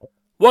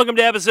Welcome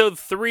to episode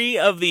 3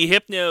 of the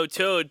Hypno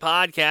Toad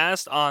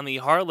podcast on the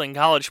Heartland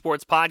College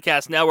Sports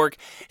Podcast Network.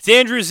 It's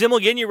Andrew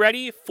Zimmel getting you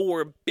ready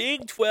for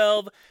Big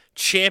 12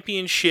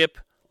 Championship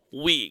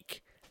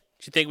Week.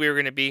 Did you think we were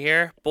going to be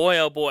here? Boy,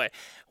 oh boy.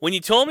 When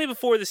you told me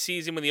before the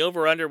season, when the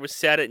over-under was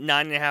set at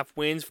 9.5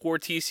 wins for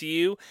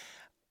TCU,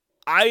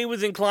 I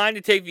was inclined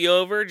to take the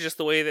over, just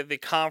the way that the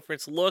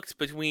conference looked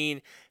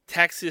between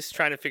Texas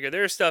trying to figure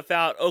their stuff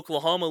out,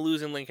 Oklahoma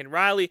losing Lincoln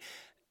Riley.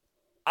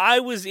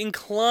 I was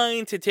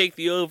inclined to take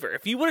the over.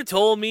 If you would have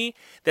told me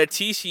that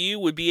TCU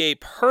would be a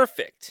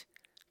perfect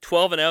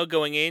 12-0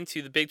 going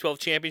into the Big 12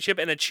 Championship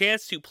and a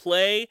chance to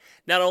play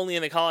not only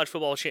in the college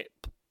football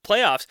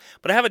playoffs,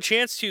 but have a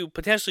chance to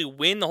potentially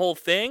win the whole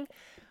thing,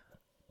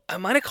 I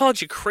might have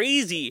called you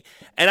crazy.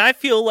 And I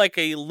feel like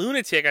a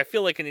lunatic. I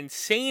feel like an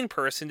insane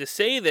person to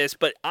say this,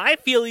 but I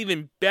feel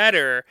even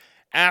better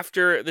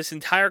after this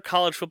entire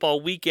college football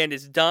weekend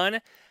is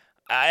done.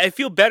 I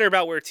feel better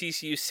about where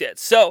TCU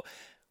sits. So,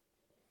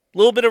 a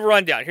little bit of a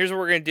rundown. Here's what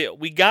we're going to do.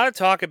 We got to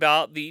talk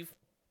about the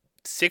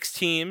 6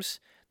 teams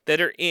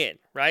that are in,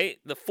 right?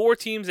 The 4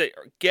 teams that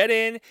get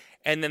in,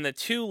 and then the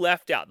 2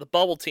 left out, the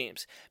bubble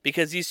teams.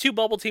 Because these 2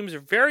 bubble teams are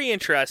very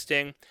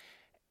interesting.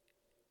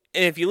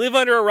 And if you live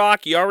under a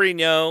rock, you already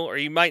know, or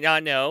you might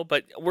not know,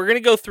 but we're going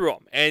to go through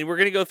them. And we're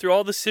going to go through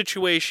all the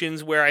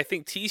situations where I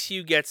think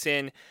TCU gets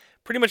in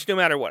pretty much no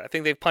matter what. I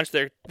think they've punched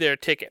their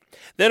ticket.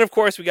 Then, of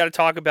course, we got to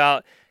talk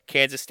about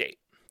Kansas State,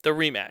 the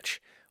rematch.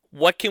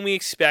 What can we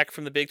expect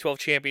from the Big 12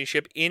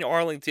 Championship in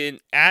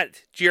Arlington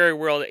at Jerry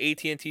World at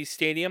AT&T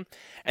Stadium?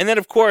 And then,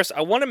 of course,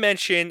 I want to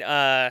mention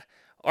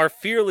our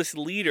fearless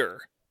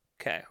leader.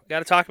 Okay, we got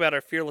to talk about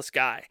our fearless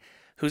guy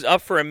who's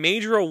up for a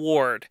major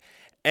award.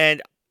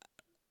 And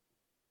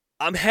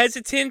I'm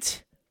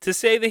hesitant to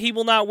say that he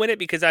will not win it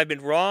because I've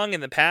been wrong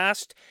in the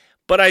past.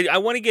 But I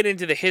want to get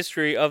into the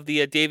history of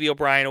the Davey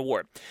O'Brien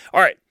Award. All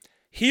right,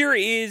 here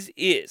is.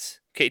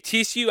 Okay,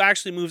 TCU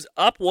actually moves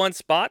up 1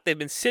 spot. They've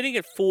been sitting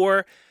at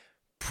 4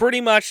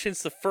 pretty much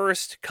since the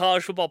first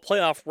college football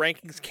playoff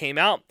rankings came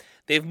out.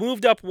 They've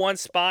moved up 1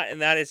 spot, and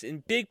that is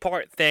in big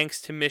part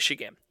thanks to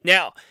Michigan.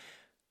 Now,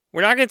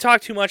 we're not going to talk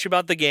too much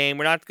about the game.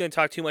 We're not going to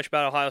talk too much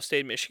about Ohio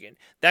State and Michigan.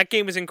 That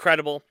game was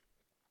incredible.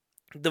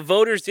 The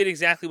voters did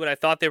exactly what I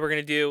thought they were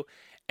going to do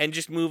and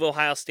just move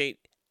Ohio State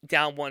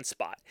down 1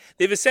 spot.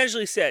 They've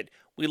essentially said,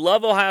 we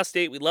love Ohio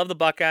State, we love the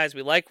Buckeyes,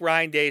 we like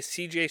Ryan Day,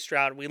 CJ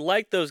Stroud, we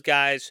like those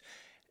guys.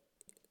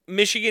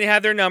 Michigan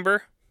had their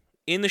number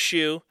in the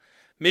shoe.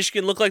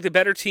 Michigan looked like the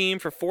better team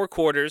for 4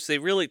 quarters. They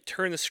really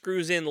turned the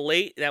screws in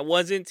late. That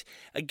wasn't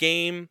a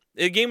game.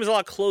 The game was a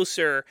lot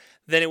closer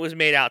than it was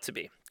made out to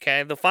be.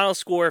 Okay, the final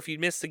score, if you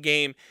missed the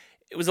game,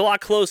 it was a lot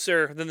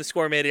closer than the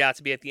score made it out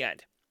to be at the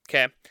end.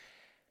 Okay,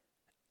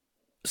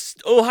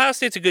 Ohio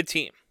State's a good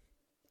team.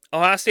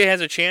 Ohio State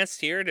has a chance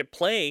here to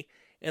play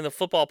in the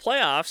football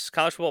playoffs,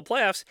 college football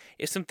playoffs,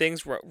 if some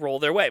things roll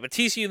their way. But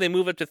TCU, they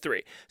move up to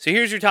 3. So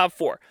here's your top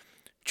 4.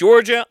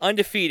 Georgia,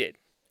 undefeated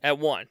at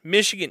 1.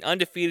 Michigan,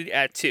 undefeated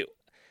at 2.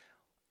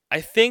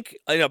 I think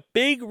a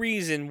big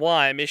reason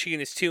why Michigan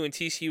is 2 and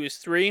TCU is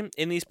 3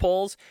 in these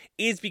polls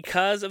is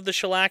because of the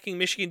shellacking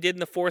Michigan did in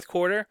the 4th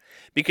quarter.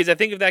 Because I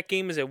think if that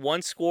game is a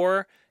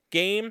 1-score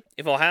game,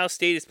 if Ohio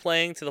State is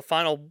playing to the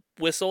final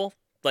whistle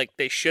like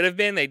they should have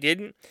been, they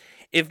didn't.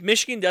 If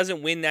Michigan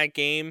doesn't win that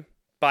game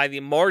by the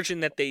margin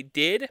that they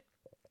did,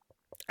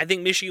 I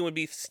think Michigan would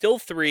be still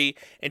 3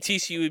 and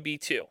TCU would be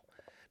 2.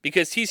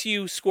 Because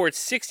TCU scored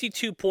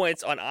 62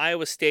 points on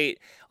Iowa State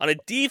on a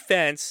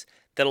defense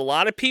that a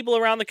lot of people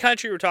around the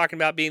country were talking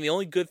about being the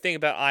only good thing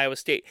about Iowa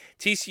State.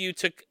 TCU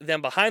took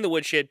them behind the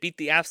woodshed, beat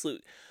the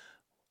absolute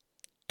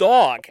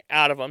dog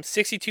out of them,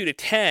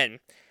 62-10.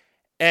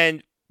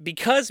 And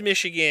because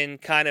Michigan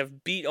kind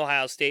of beat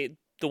Ohio State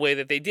the way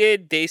that they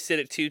did, they sit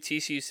at 2,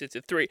 TCU sits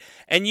at 3,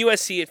 and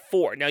USC at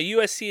 4. Now,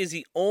 USC is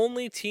the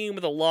only team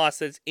with a loss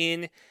that's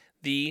in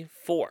the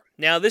 4.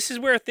 Now, this is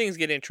where things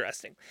get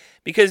interesting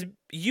because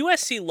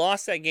USC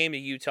lost that game to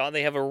Utah.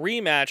 They have a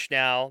rematch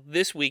now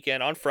this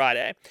weekend on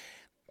Friday.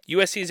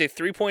 USC is a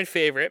 3-point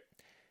favorite.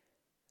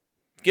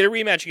 Get a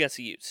rematch against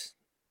the Utes.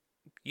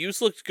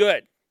 Utes looked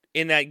good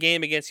in that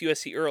game against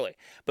USC early.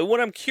 But what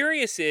I'm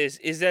curious is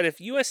that if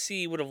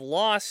USC would have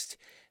lost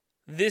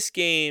this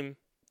game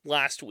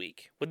last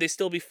week, would they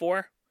still be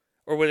 4?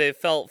 Or would they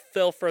fell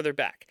further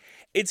back?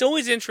 It's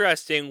always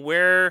interesting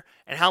where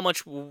and how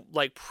much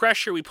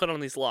pressure we put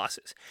on these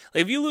losses.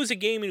 Like if you lose a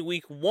game in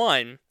week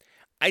 1,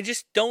 I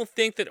just don't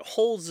think that it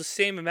holds the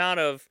same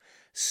amount of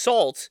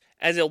salt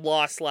as it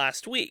lost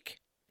last week.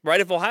 Right?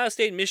 If Ohio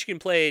State and Michigan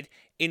played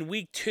in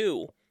week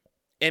 2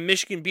 and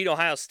Michigan beat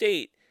Ohio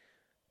State,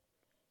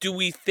 do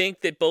we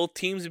think that both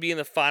teams would be in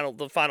the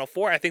final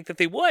 4? I think that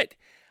they would.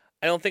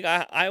 I don't think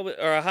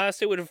Ohio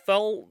State would have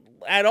fell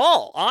at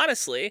all,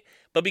 honestly.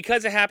 But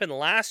because it happened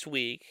last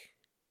week,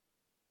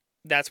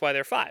 that's why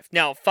they're 5.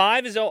 Now,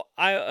 5 is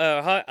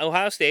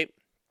Ohio State.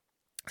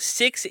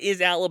 6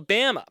 is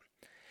Alabama.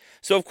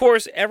 So, of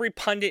course, every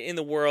pundit in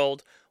the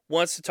world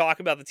wants to talk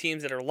about the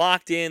teams that are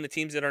locked in, the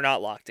teams that are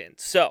not locked in.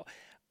 So,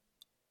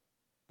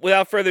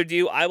 without further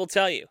ado, I will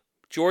tell you,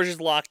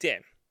 Georgia's locked in.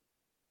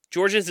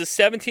 Georgia's a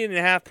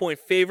 17.5-point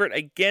favorite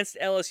against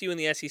LSU in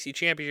the SEC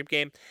championship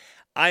game.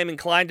 I am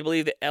inclined to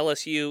believe that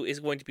LSU is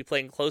going to be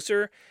playing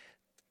closer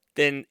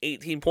than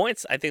 18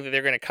 points. I think that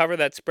they're going to cover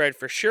that spread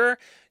for sure.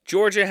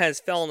 Georgia has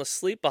fallen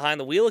asleep behind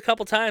the wheel a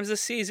couple times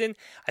this season.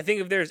 I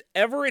think if there's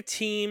ever a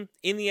team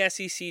in the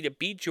SEC to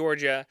beat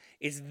Georgia,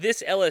 it's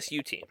this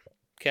LSU team.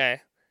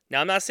 Okay?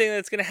 Now, I'm not saying that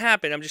it's going to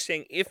happen. I'm just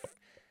saying if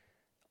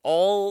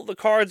all the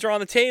cards are on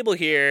the table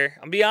here,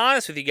 I'm be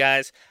honest with you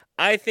guys,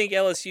 I think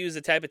LSU is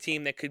the type of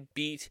team that could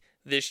beat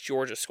this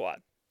Georgia squad.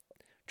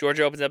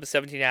 Georgia opens up a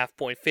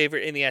 17.5-point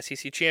favorite in the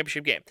SEC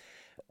championship game.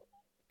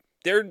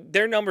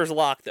 Their number's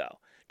locked, though.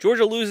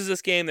 Georgia loses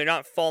this game, they're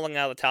not falling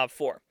out of the top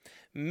 4.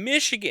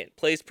 Michigan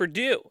plays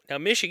Purdue. Now,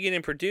 Michigan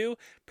and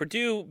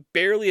Purdue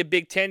barely a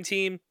Big Ten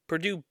team.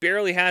 Purdue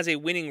barely has a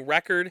winning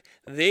record.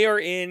 They are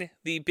in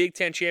the Big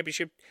Ten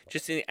championship,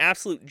 just an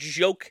absolute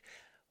joke.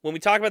 When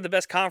we talk about the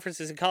best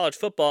conferences in college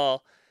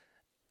football,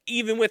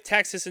 even with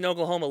Texas and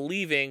Oklahoma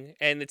leaving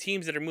and the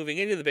teams that are moving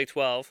into the Big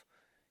 12,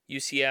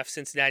 UCF,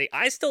 Cincinnati,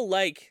 I still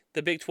like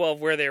the Big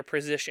 12 where they're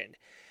positioned.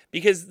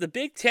 Because the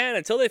Big Ten,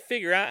 until they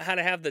figure out how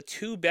to have the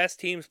 2 best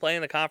teams play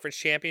in the conference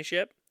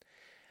championship,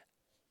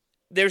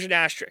 there's an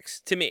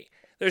asterisk to me.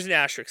 There's an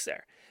asterisk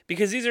there.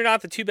 Because these are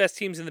not the 2 best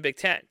teams in the Big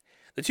Ten.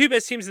 The 2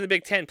 best teams in the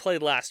Big Ten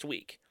played last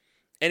week.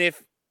 And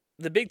if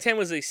the Big Ten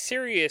was a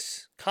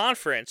serious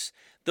conference,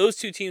 those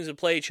 2 teams would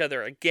play each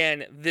other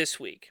again this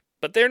week.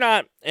 But they're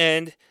not,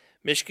 and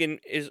Michigan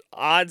is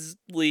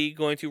oddsly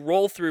going to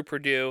roll through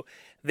Purdue.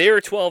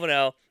 They're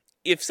 12-0.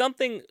 If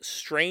something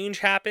strange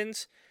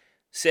happens,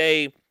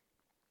 say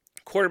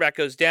quarterback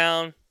goes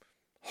down,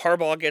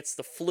 Harbaugh gets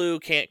the flu,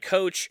 can't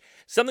coach,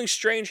 something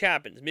strange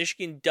happens,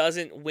 Michigan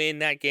doesn't win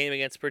that game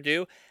against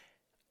Purdue,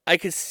 I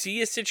could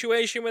see a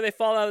situation where they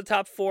fall out of the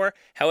top 4,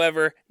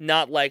 however,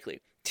 not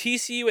likely.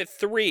 TCU at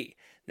 3.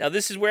 Now,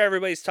 this is where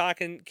everybody's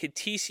talking, could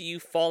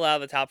TCU fall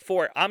out of the top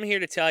 4? I'm here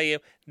to tell you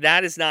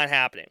that is not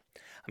happening.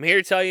 I'm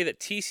here to tell you that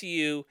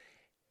TCU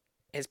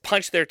has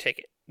punched their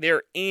ticket.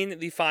 They're in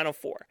the Final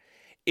Four.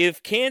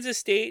 If Kansas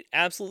State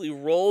absolutely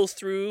rolls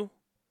through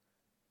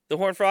the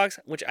Horned Frogs,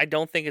 which I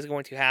don't think is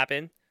going to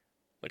happen,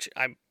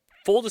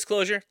 full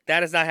disclosure,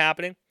 that is not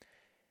happening.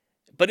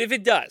 But if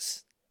it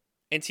does,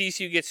 and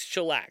TCU gets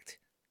shellacked,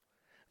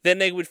 then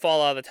they would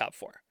fall out of the top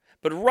 4.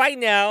 But right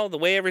now, the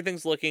way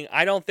everything's looking,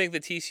 I don't think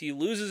that TCU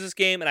loses this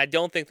game, and I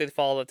don't think they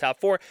fall out of the top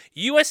 4.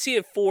 USC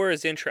at 4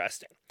 is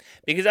interesting,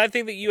 because I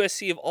think that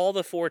USC, of all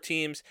the 4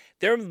 teams,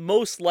 they're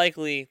most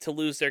likely to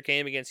lose their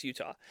game against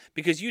Utah,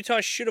 because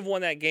Utah should have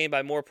won that game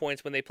by more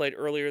points when they played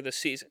earlier this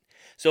season.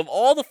 So of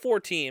all the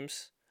 4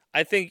 teams,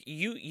 I think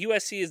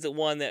USC is the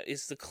one that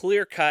is the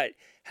clear cut,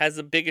 has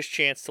the biggest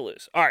chance to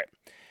lose. All right.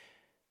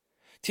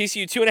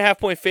 TCU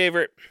 2.5-point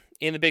favorite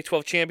in the Big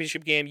 12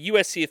 championship game.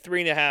 USC a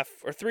 3.5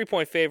 or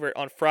 3-point favorite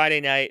on Friday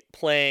night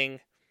playing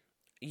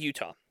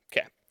Utah.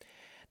 Okay.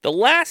 The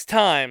last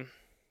time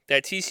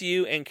that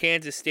TCU and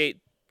Kansas State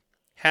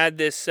had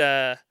this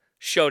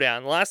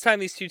showdown, the last time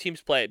these 2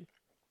 teams played,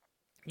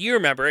 you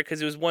remember it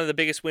because it was one of the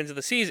biggest wins of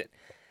the season.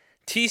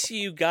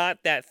 TCU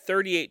got that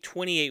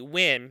 38-28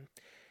 win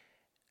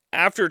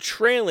after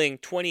trailing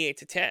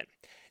 28-10.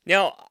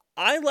 Now,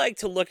 I like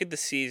to look at the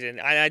season,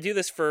 and I do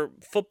this for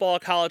football,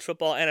 college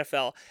football,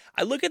 NFL.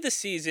 I look at the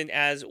season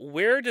as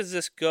where does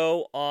this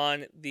go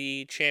on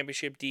the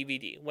championship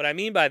DVD? What I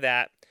mean by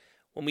that,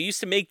 when we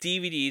used to make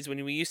DVDs,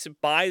 when we used to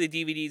buy the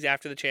DVDs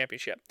after the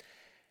championship,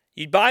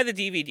 you'd buy the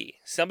DVD.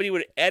 Somebody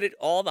would edit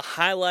all the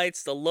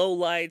highlights, the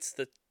lowlights,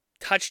 the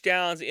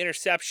touchdowns, the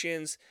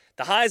interceptions,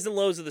 the highs and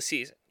lows of the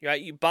season.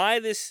 Right? You buy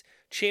this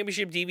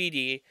championship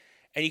DVD,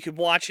 and you could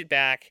watch it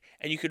back,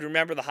 and you could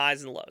remember the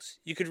highs and lows.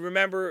 You could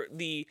remember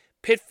the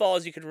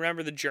pitfalls. You could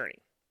remember the journey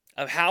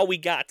of how we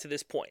got to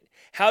this point.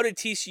 How did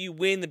TCU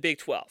win the Big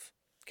 12?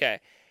 Okay.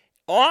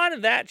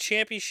 On that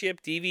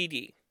championship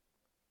DVD,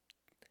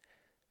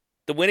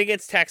 the win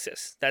against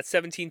Texas, that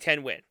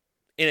 17-10 win,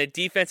 in a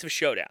defensive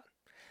showdown,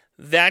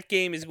 that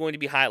game is going to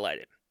be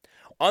highlighted.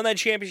 On that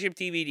championship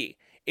DVD,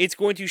 it's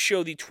going to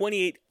show the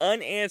 28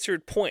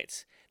 unanswered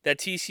points that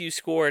TCU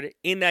scored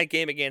in that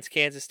game against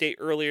Kansas State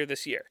earlier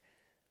this year.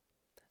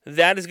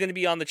 That is going to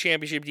be on the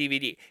championship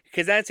DVD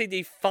because that's a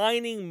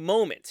defining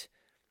moment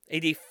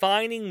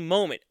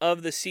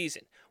of the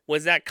season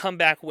was that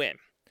comeback win.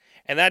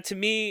 And that to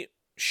me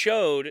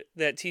showed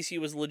that TCU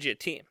was a legit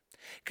team.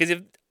 Because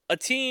if a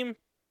team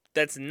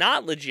that's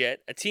not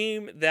legit, a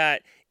team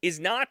that is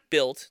not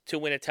built to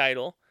win a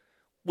title,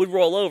 would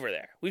roll over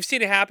there. We've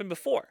seen it happen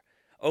before.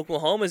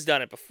 Oklahoma's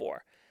done it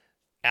before.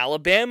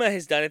 Alabama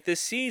has done it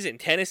this season.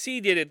 Tennessee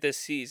did it this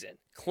season.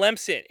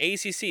 Clemson,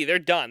 ACC, they're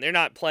done. They're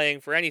not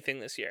playing for anything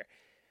this year.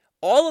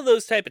 All of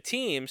those type of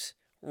teams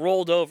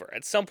rolled over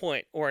at some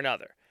point or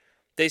another.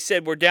 They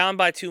said, we're down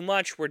by too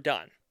much, we're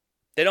done.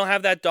 They don't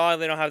have that dog,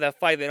 they don't have that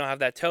fight, they don't have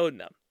that toad in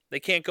them. They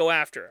can't go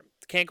after him.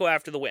 They can't go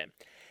after the win.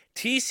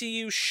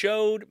 TCU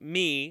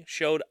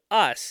showed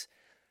us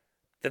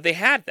that they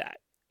had that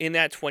in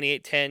that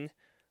 28-10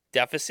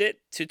 deficit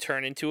to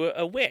turn into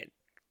a win,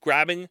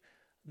 grabbing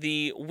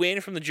the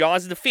win from the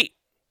jaws of defeat.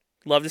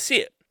 Love to see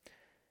it.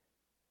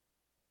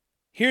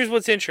 Here's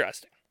what's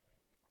interesting.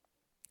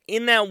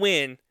 In that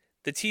win,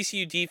 the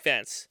TCU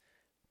defense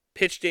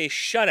pitched a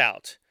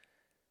shutout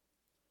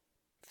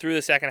through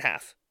the second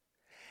half.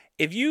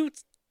 If you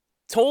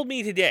told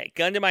me today,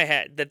 gun to my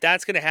head, that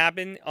that's going to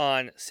happen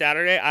on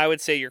Saturday, I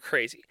would say you're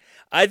crazy.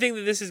 I think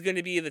that this is going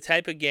to be the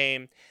type of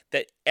game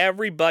that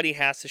everybody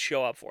has to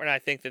show up for, and I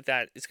think that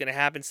that is going to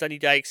happen. Sonny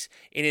Dykes,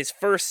 in his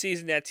first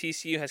season at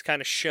TCU, has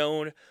kind of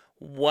shown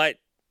what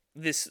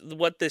this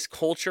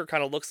culture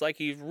kind of looks like.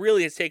 He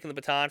really has taken the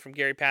baton from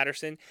Gary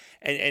Patterson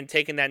and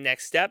taken that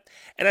next step.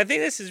 And I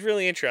think this is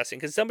really interesting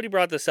because somebody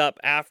brought this up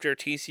after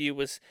TCU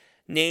was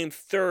named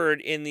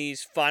third in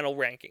these final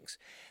rankings.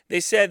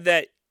 They said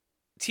that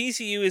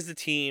TCU is the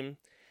team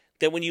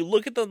that when you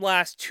look at the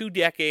last 2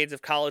 decades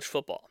of college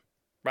football,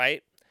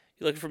 right?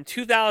 You look from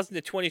 2000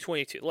 to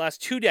 2022, the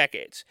last 2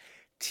 decades,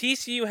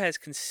 TCU has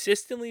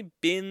consistently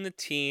been the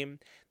team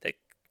that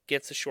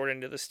gets the short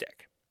end of the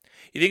stick.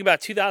 You think about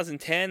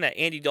 2010, that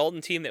Andy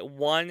Dalton team that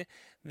won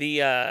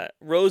the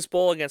Rose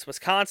Bowl against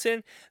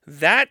Wisconsin.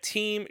 That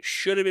team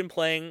should have been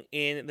playing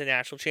in the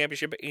national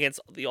championship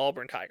against the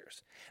Auburn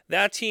Tigers.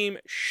 That team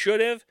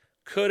should have,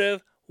 could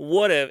have,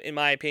 would have, in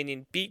my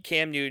opinion, beat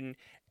Cam Newton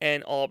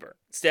and Auburn.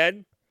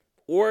 Instead,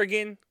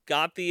 Oregon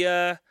got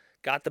the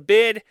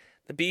bid.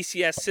 The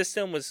BCS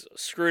system was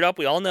screwed up.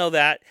 We all know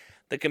that.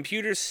 The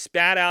computers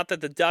spat out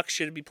that the Ducks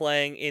should be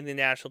playing in the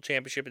national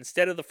championship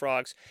instead of the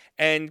Frogs,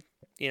 and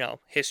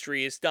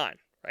history is done,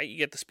 right? You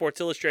get the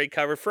Sports Illustrated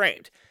cover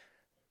framed.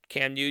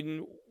 Cam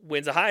Newton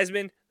wins a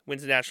Heisman,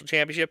 wins the national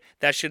championship.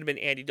 That should have been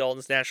Andy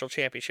Dalton's national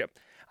championship.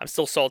 I'm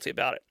still salty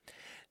about it.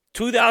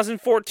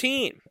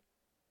 2014,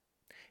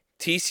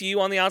 TCU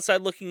on the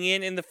outside looking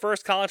in the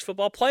first college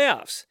football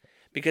playoffs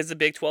because the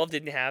Big 12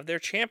 didn't have their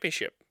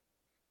championship.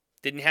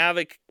 Didn't have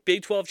a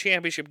Big 12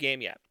 championship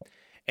game yet.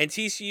 And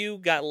TCU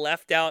got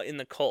left out in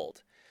the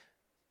cold.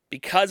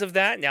 Because of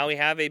that, now we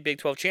have a Big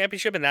 12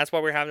 championship, and that's why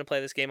we're having to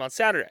play this game on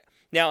Saturday.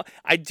 Now,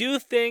 I do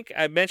think,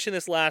 I mentioned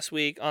this last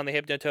week on the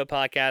Hypnotoad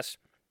podcast,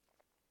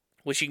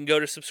 which you can go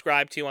to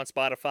subscribe to on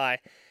Spotify.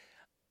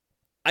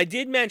 I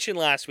did mention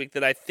last week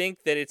that I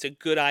think that it's a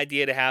good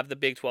idea to have the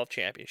Big 12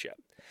 championship.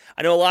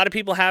 I know a lot of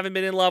people haven't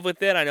been in love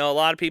with it. I know a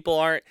lot of people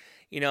aren't,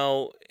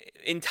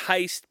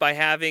 enticed by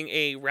having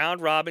a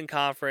round-robin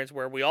conference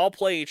where we all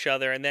play each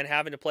other and then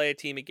having to play a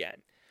team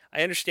again.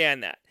 I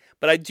understand that.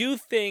 But I do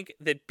think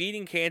that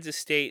beating Kansas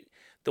State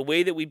the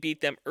way that we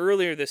beat them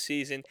earlier this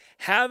season,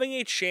 having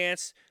a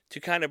chance to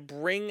kind of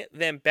bring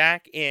them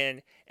back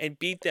in and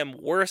beat them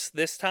worse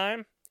this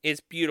time is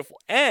beautiful.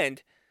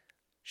 And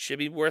should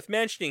be worth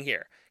mentioning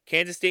here,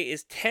 Kansas State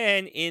is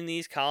 10 in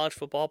these college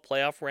football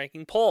playoff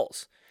ranking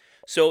polls.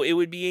 So it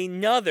would be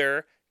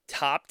another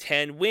top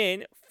 10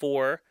 win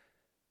for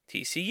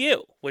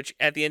TCU, which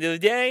at the end of the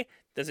day,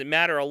 does it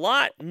matter a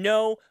lot?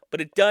 No, but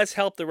it does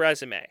help the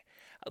resume.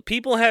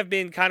 People have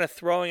been kind of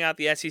throwing out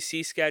the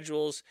SEC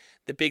schedules,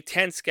 the Big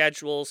Ten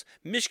schedules.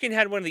 Michigan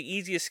had one of the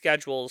easiest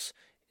schedules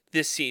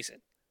this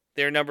season.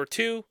 They're number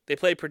 2. They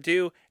play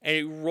Purdue, and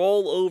a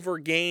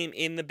rollover game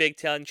in the Big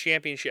Ten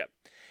championship.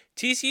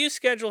 TCU's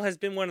schedule has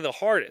been one of the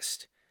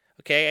hardest,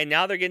 okay? And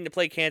now they're getting to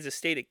play Kansas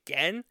State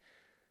again.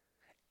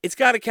 It's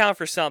got to count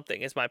for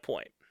something, is my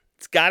point.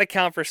 It's got to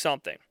count for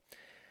something.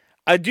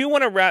 I do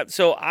want to wrap.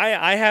 So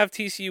I have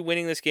TCU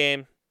winning this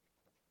game.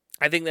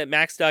 I think that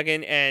Max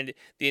Duggan and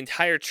the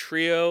entire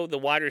trio, the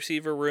wide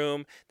receiver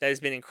room, that has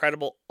been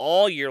incredible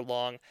all year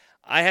long,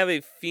 I have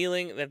a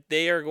feeling that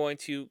they are going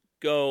to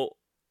go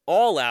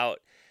all out.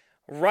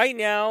 Right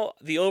now,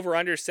 the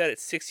over-under is set at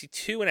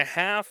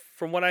 62.5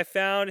 from what I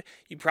found.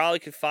 You probably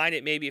could find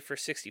it maybe for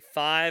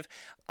 65.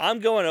 I'm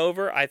going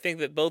over. I think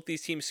that both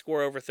these teams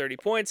score over 30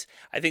 points.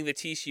 I think that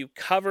TCU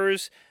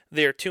covers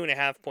their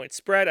 2.5-point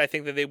spread. I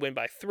think that they win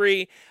by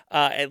 3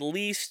 at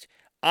least.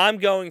 I'm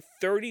going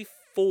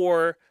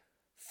 34-31.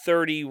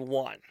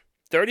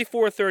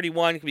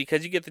 34-31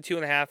 because you get the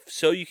 2.5,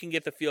 so you can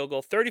get the field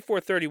goal.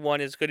 34-31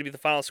 is going to be the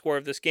final score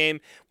of this game.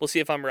 We'll see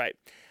if I'm right.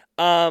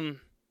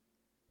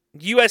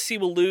 USC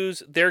will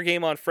lose their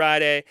game on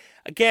Friday.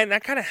 Again,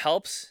 that kind of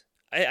helps,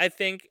 I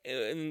think,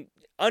 in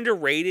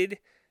underrated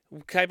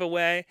type of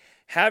way.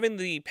 Having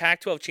the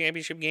Pac-12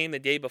 championship game the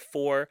day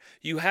before,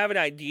 you have an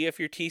idea if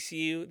you're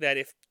TCU that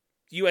if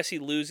USC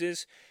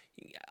loses,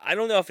 I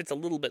don't know if it's a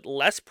little bit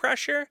less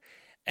pressure,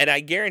 and I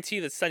guarantee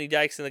that Sonny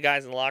Dykes and the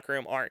guys in the locker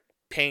room aren't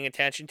paying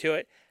attention to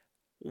it.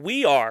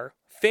 We are.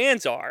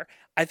 Fans are.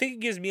 I think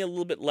it gives me a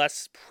little bit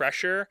less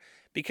pressure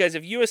because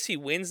if USC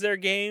wins their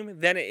game,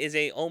 then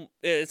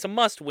it's a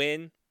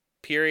must-win,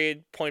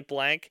 period, point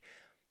blank.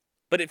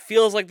 But it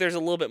feels like there's a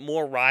little bit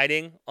more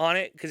riding on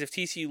it because if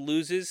TCU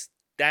loses,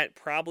 that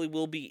probably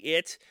will be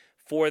it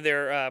for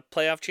their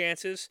playoff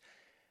chances.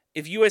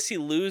 If USC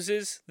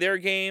loses their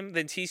game,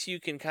 then TCU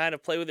can kind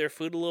of play with their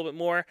food a little bit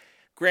more.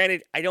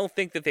 Granted, I don't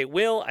think that they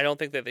will. I don't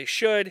think that they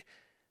should.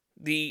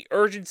 The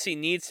urgency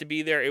needs to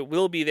be there. It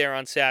will be there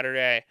on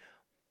Saturday.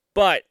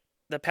 But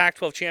the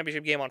Pac-12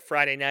 championship game on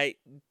Friday night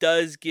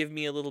does give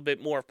me a little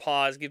bit more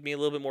pause, give me a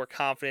little bit more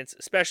confidence,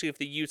 especially if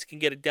the Utes can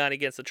get it done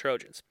against the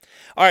Trojans.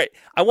 All right,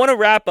 I want to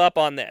wrap up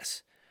on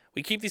this.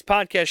 We keep these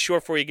podcasts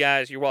short for you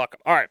guys. You're welcome.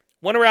 All right,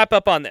 want to wrap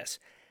up on this.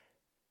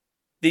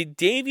 The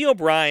Davey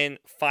O'Brien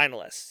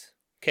finalists,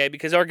 okay,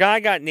 because our guy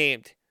got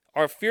named.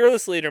 Our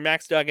fearless leader,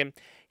 Max Duggan,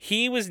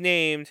 he was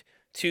named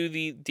to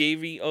the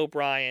Davey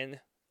O'Brien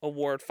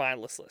Award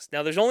finalist list.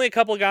 Now, there's only a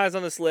couple of guys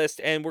on this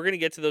list, and we're going to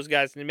get to those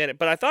guys in a minute,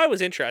 but I thought it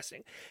was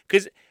interesting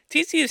because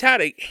TCU's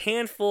had a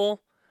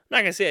handful, I'm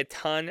not going to say a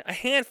ton, a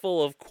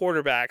handful of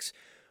quarterbacks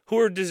who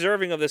are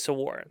deserving of this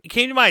award. It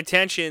came to my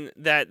attention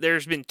that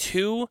there's been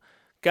two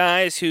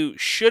guys who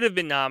should have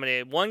been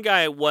nominated. One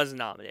guy was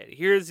nominated.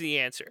 Here's the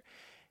answer.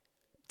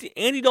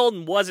 Andy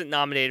Dalton wasn't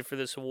nominated for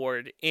this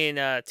award in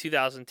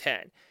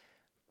 2010.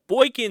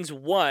 Boykins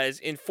was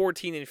in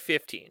 14 and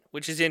 15,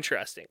 which is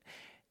interesting.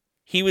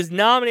 He was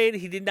nominated.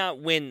 He did not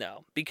win,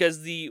 though,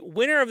 because the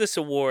winner of this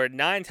award,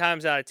 9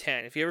 times out of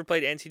 10, if you ever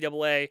played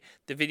NCAA,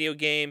 the video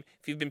game,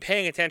 if you've been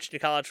paying attention to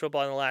college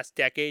football in the last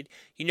decade,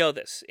 you know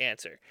this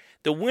answer.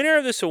 The winner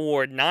of this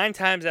award, 9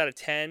 times out of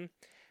 10,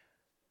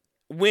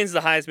 wins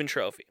the Heisman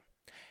Trophy.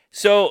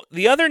 So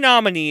the other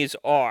nominees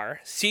are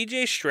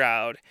C.J.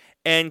 Stroud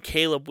and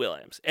Caleb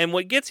Williams. And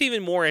what gets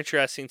even more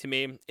interesting to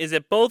me is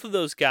that both of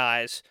those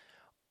guys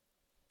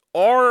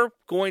are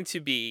going to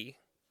be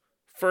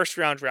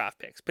first-round draft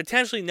picks,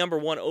 potentially number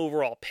 1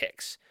 overall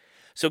picks.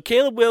 So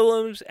Caleb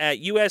Williams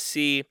at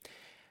USC,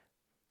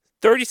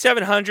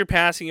 3,700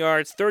 passing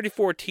yards,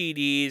 34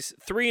 TDs,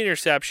 3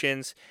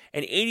 interceptions,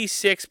 and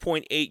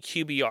 86.8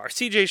 QBR.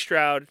 C.J.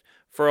 Stroud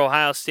for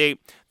Ohio State,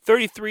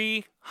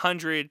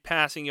 3,300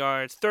 passing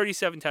yards,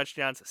 37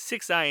 touchdowns,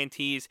 6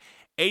 INTs,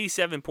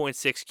 87.6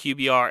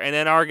 QBR. And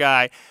then our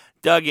guy,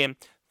 Duggan,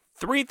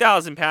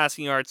 3,000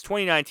 passing yards,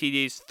 29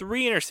 TDs,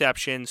 3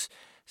 interceptions,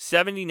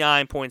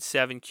 79.7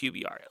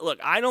 QBR. Look,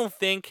 I don't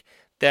think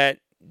that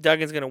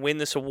Duggan's going to win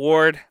this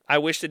award. I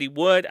wish that he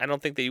would. I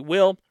don't think that he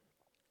will.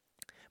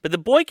 But the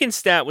Boykins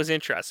stat was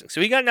interesting.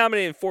 So he got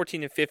nominated in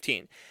 14 and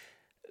 15.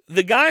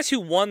 The guys who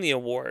won the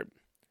award,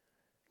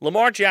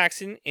 Lamar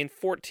Jackson in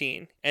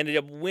 14 ended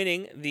up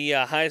winning the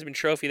Heisman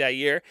Trophy that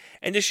year.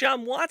 And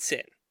Deshaun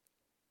Watson,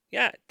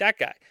 yeah, that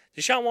guy.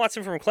 Deshaun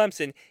Watson from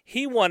Clemson,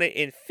 he won it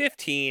in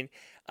 15,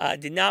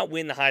 did not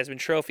win the Heisman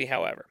Trophy,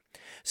 however.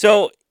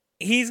 So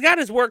he's got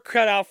his work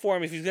cut out for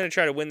him if he's going to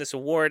try to win this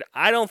award.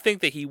 I don't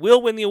think that he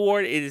will win the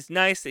award. It is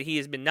nice that he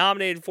has been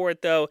nominated for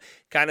it, though.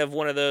 Kind of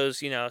one of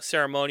those,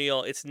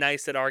 ceremonial. It's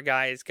nice that our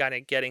guy is kind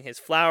of getting his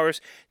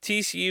flowers.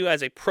 TCU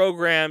as a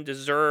program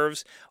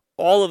deserves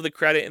all of the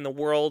credit in the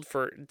world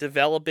for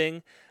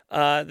developing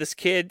this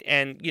kid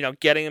and,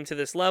 getting him to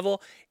this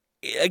level.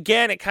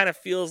 Again, it kind of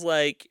feels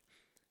like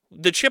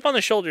the chip on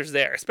the shoulder is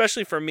there,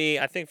 especially for me,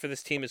 I think for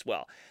this team as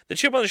well. The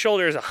chip on the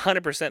shoulder is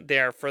 100%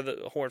 there for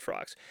the Horned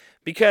Frogs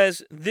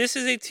because this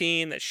is a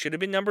team that should have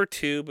been number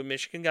 2, but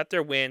Michigan got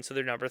their win, so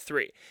they're number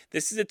 3.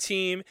 This is a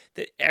team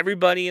that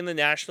everybody in the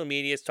national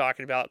media is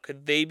talking about.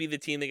 Could they be the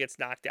team that gets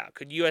knocked out?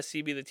 Could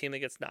USC be the team that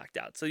gets knocked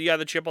out? So you got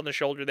the chip on the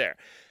shoulder there.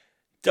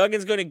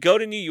 Duggan's going to go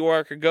to New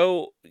York or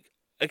go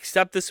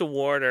accept this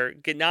award or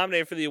get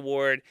nominated for the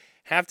award,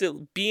 have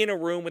to be in a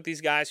room with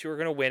these guys who are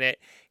going to win it.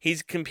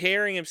 He's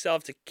comparing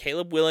himself to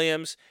Caleb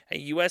Williams at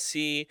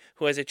USC,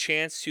 who has a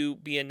chance to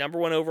be a number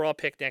 1 overall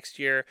pick next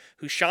year,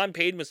 who Sean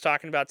Payton was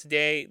talking about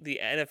today. The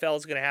NFL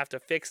is going to have to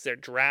fix their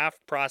draft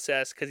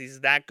process because he's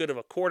that good of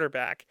a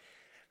quarterback.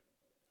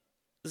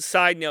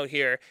 Side note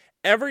here,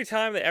 every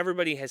time that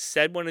everybody has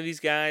said one of these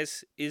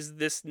guys is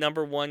this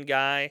number 1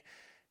 guy,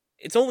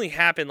 it's only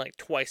happened like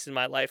twice in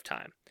my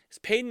lifetime. It's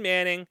Peyton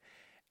Manning,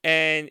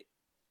 and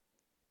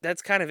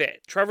that's kind of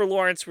it. Trevor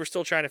Lawrence, we're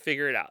still trying to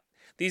figure it out.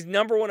 These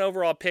number 1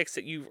 overall picks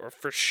that you are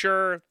for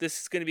sure,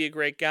 this is going to be a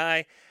great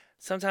guy,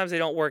 sometimes they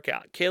don't work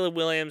out. Caleb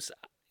Williams,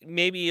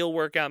 maybe he'll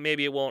work out,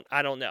 maybe it won't,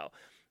 I don't know.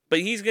 But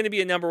he's going to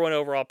be a number 1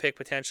 overall pick,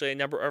 potentially,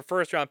 a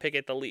first-round pick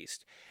at the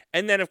least.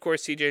 And then, of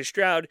course, C.J.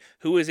 Stroud,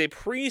 who is a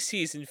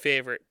preseason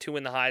favorite to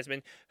win the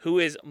Heisman, who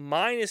is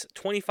minus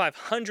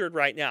 2,500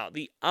 right now,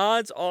 the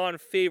odds-on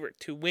favorite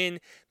to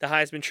win the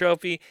Heisman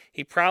Trophy.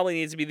 He probably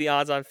needs to be the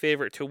odds-on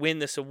favorite to win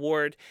this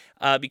award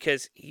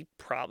because he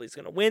probably is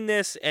going to win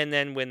this and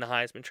then win the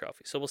Heisman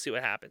Trophy. So we'll see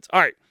what happens. All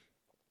right,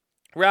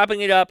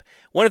 wrapping it up,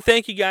 want to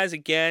thank you guys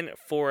again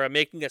for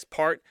making us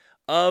part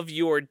of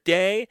your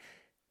day.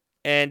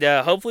 And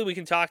hopefully we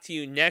can talk to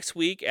you next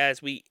week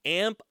as we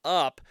amp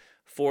up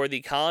for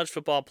the college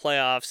football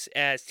playoffs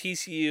as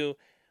TCU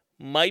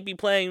might be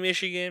playing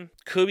Michigan,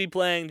 could be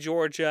playing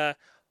Georgia,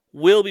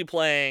 will be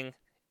playing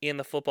in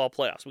the football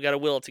playoffs. We got to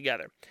will it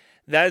together.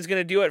 That is going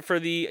to do it for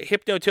the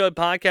Hypnotoad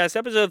Podcast,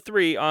 Episode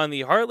 3 on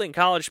the Heartland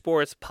College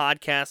Sports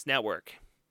Podcast Network.